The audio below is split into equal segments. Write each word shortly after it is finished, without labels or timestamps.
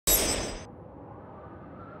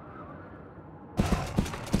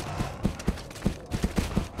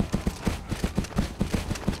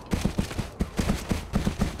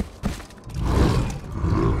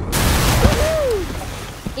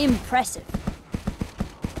impressive.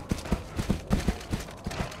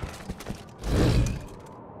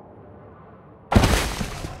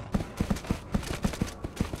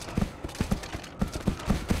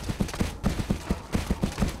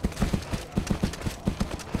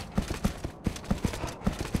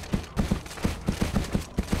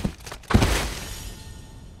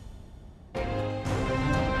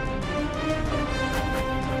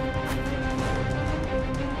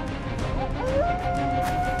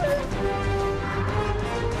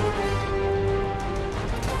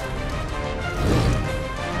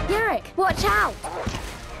 Watch out!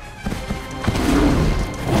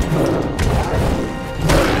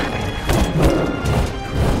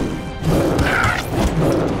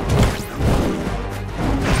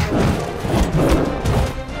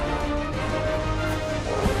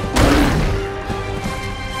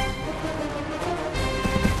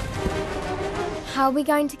 How are we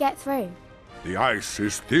going to get through? The ice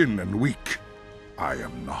is thin and weak. I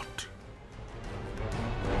am not.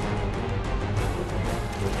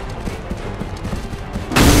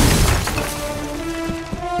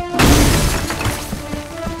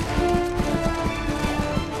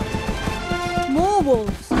 More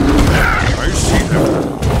wolves! I see them!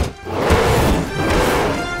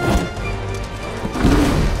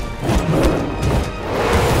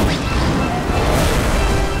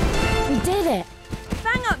 We did it!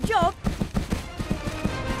 Bang up job!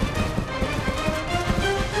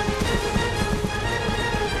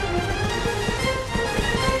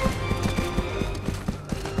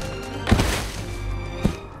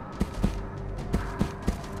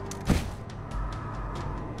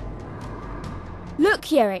 Look,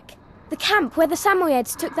 Yurik! The camp where the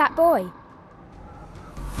Samoyeds took that boy.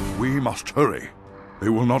 We must hurry. They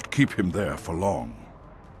will not keep him there for long.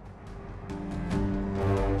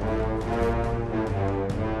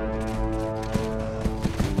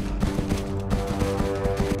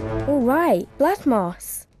 All right, blood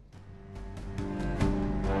moss.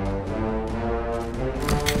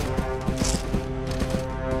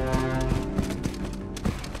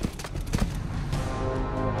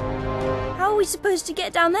 How are we supposed to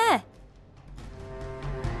get down there?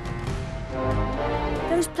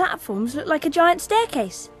 Those platforms look like a giant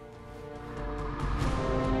staircase.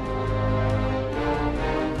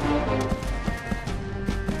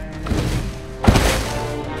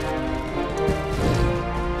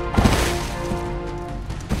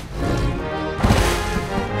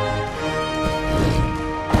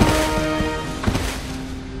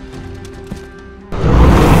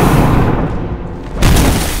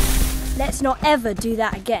 Let's not ever do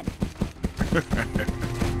that again.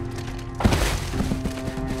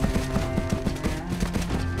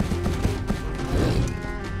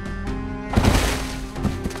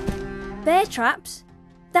 Bear traps?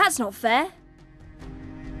 That's not fair.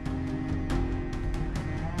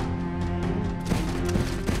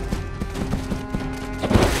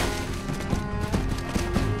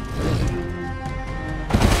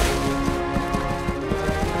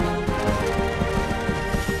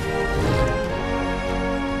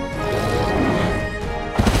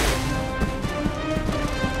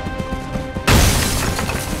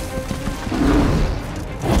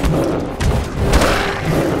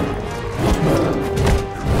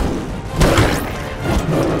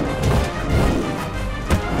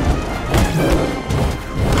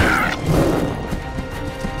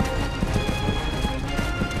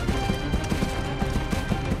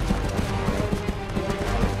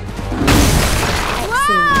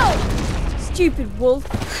 Stupid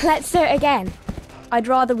wolf. Let's do it again. I'd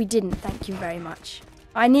rather we didn't, thank you very much.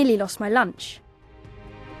 I nearly lost my lunch.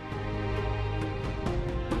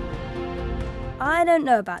 I don't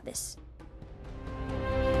know about this.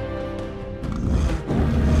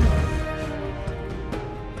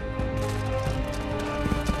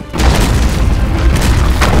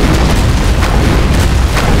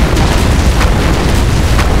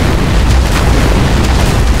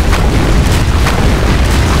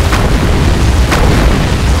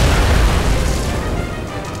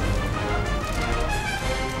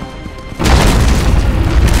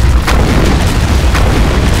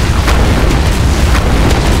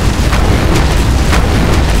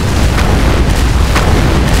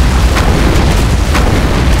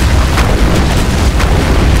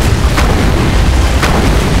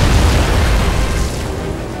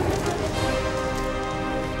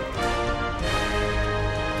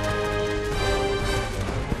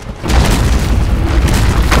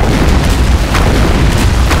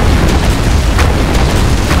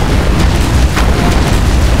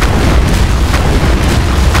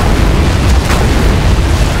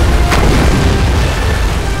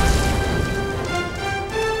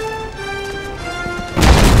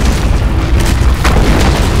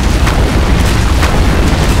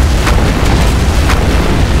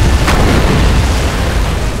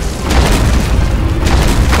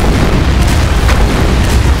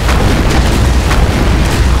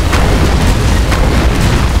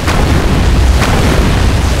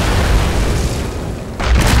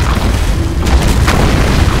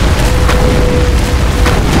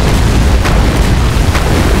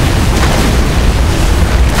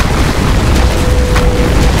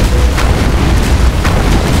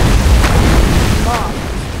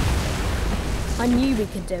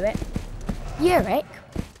 do it. Yurik,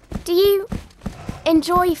 do you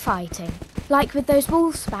enjoy fighting? Like with those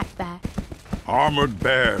wolves back there? Armored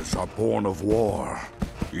bears are born of war.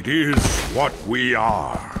 It is what we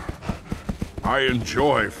are. I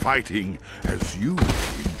enjoy fighting as you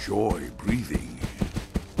enjoy breathing.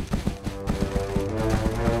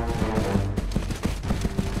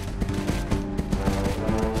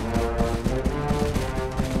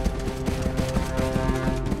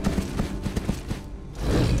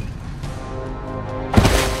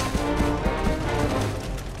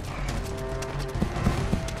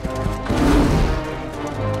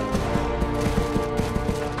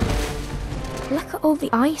 Look at all the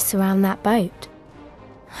ice around that boat.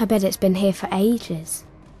 I bet it's been here for ages.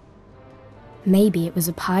 Maybe it was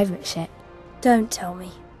a pirate ship. Don't tell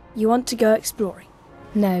me. You want to go exploring?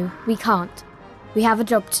 No, we can't. We have a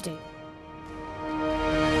job to do.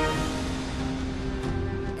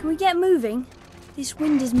 Can we get moving? This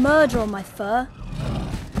wind is murder on my fur.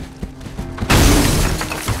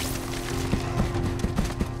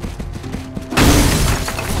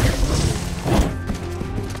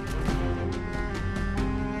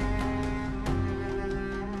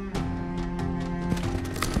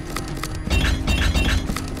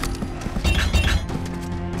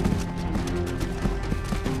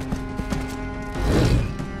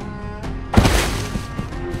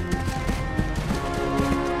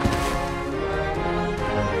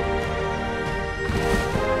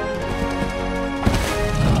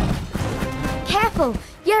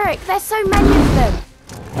 Yurik, there's so many of them.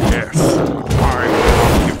 Yes, but I will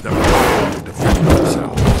not give them time to defend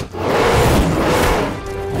themselves.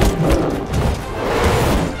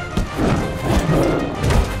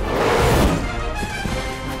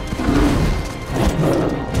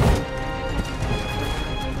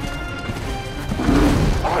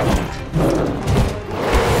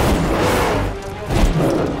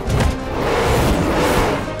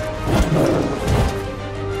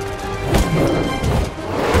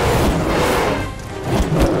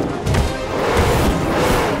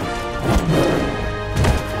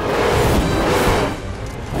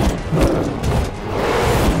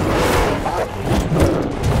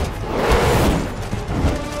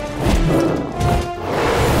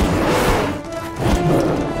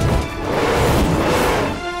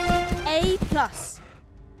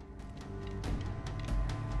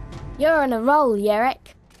 You're on a roll, Yurik.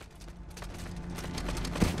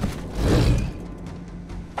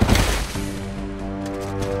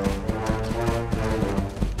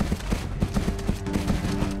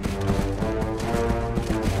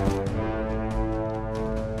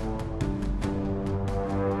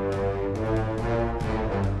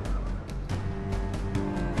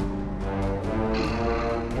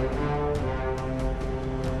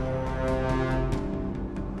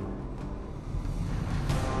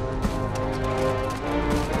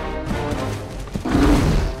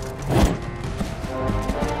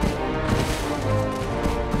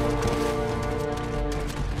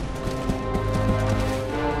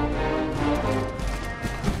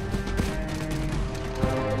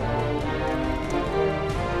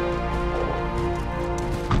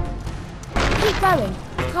 Keep going.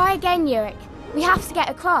 Try again, Yurik. We have to get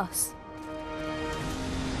across.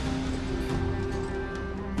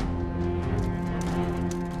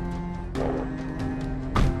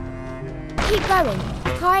 Keep going.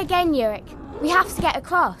 Try again, Yurik. We have to get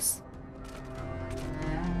across.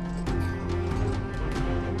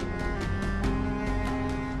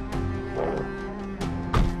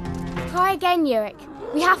 Try again,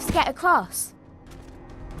 Yurik. We have to get across.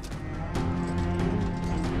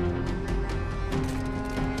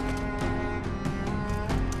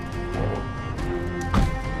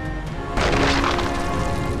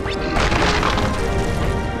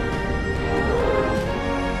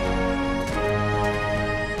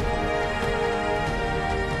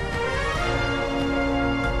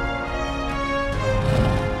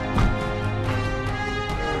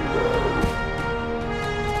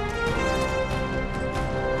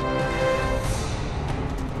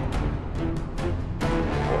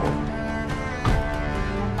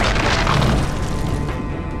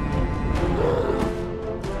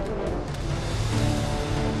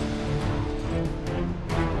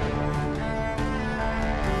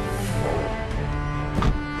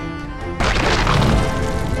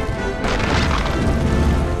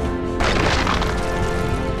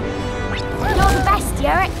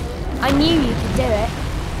 Yurik, I knew you could do it.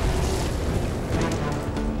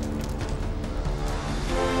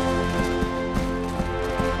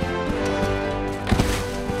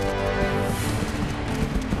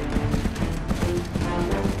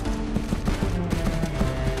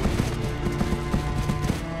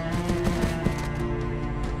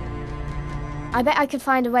 I bet I could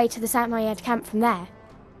find a way to the St. Mayed camp from there.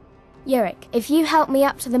 Yurik, if you help me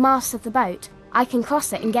up to the mast of the boat, I can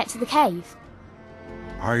cross it and get to the cave.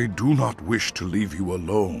 I do not wish to leave you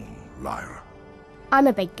alone, Lyra. I'm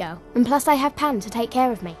a big girl, and plus I have Pan to take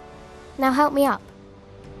care of me. Now help me up.